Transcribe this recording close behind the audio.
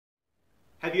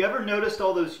Have you ever noticed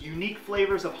all those unique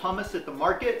flavors of hummus at the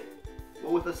market?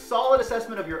 Well, with a solid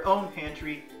assessment of your own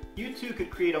pantry, you too could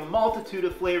create a multitude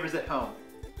of flavors at home.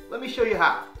 Let me show you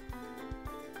how.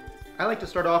 I like to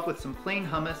start off with some plain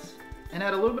hummus and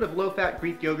add a little bit of low-fat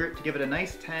Greek yogurt to give it a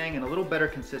nice tang and a little better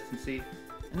consistency.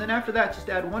 And then after that, just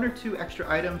add 1 or 2 extra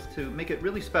items to make it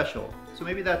really special. So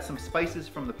maybe that's some spices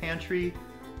from the pantry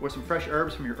or some fresh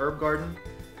herbs from your herb garden.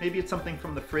 Maybe it's something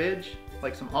from the fridge,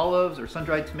 like some olives or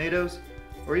sun-dried tomatoes,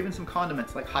 or even some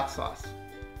condiments like hot sauce.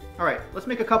 All right, let's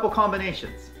make a couple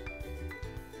combinations.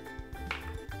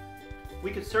 We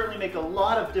could certainly make a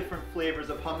lot of different flavors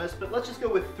of hummus, but let's just go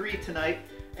with 3 tonight.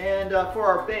 And for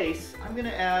our base, I'm gonna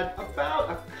add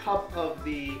about a cup of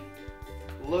the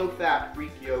low-fat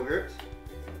Greek yogurt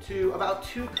to about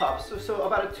 2 cups, so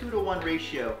about a 2-to-1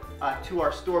 ratio to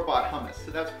our store-bought hummus. So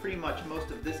that's pretty much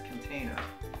most of this container.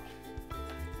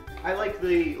 I like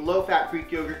the low-fat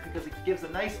Greek yogurt because it gives a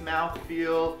nice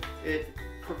mouthfeel. It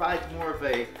provides more of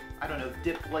a, I don't know,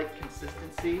 dip-like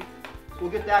consistency. So we'll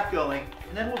get that going,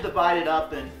 and then we'll divide it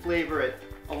up and flavor it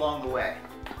along the way.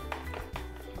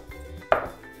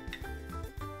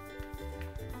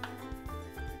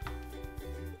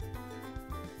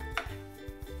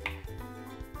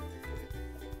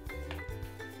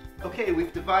 Okay,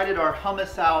 we've divided our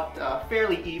hummus out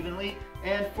fairly evenly,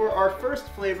 and for our first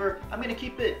flavor, I'm going to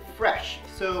keep it fresh.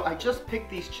 So I just picked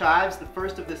these chives, the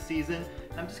first of this season,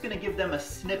 and I'm just going to give them a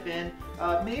snip in,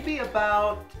 maybe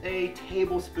about a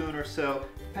tablespoon or so,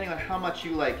 depending on how much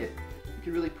you like it. You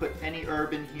can really put any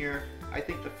herb in here. I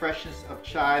think the freshness of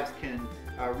chives can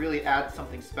really add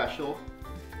something special.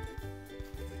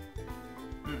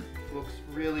 Looks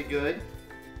really good.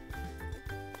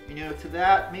 You know, to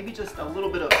that, maybe just a little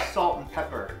bit of salt and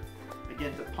pepper,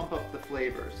 again, to pump up the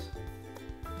flavors.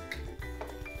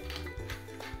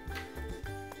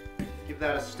 Give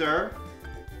that a stir.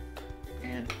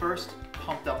 And first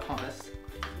pumped up hummus,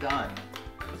 done.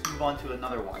 Let's move on to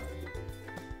another one.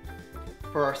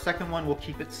 For our second one, we'll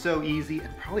keep it so easy,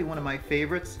 and probably one of my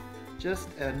favorites, just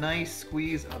a nice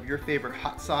squeeze of your favorite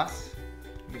hot sauce.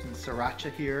 I'm using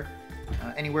sriracha here.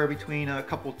 Anywhere between a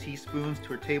couple teaspoons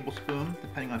to a tablespoon,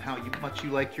 depending on how much you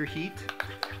like your heat.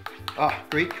 Ah,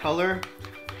 great color.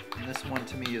 And this one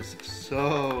to me is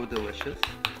so delicious.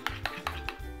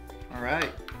 All right,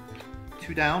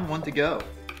 2 down, 1 to go.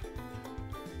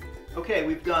 Okay,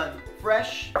 we've done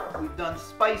fresh, we've done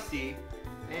spicy,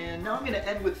 and now I'm gonna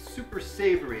end with super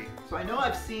savory. So I know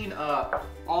I've seen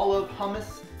olive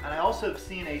hummus, and I also have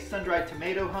seen a sun-dried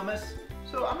tomato hummus.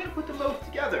 So I'm gonna put them both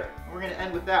together, and we're gonna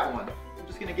end with that one. I'm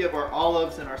just gonna give our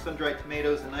olives and our sun-dried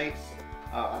tomatoes a nice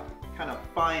kind of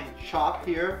fine chop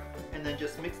here, and then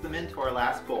just mix them into our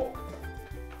last bowl.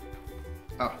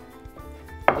 Oh,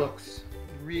 looks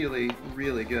really,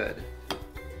 really good.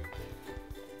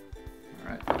 All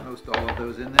right, most all of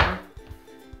those in there.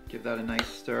 Give that a nice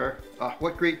stir. Oh,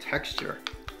 what great texture.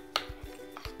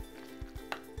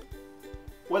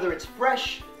 Whether it's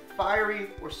fresh, fiery,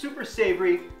 or super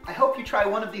savory, I hope you try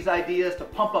one of these ideas to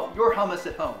pump up your hummus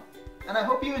at home. And I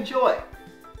hope you enjoy.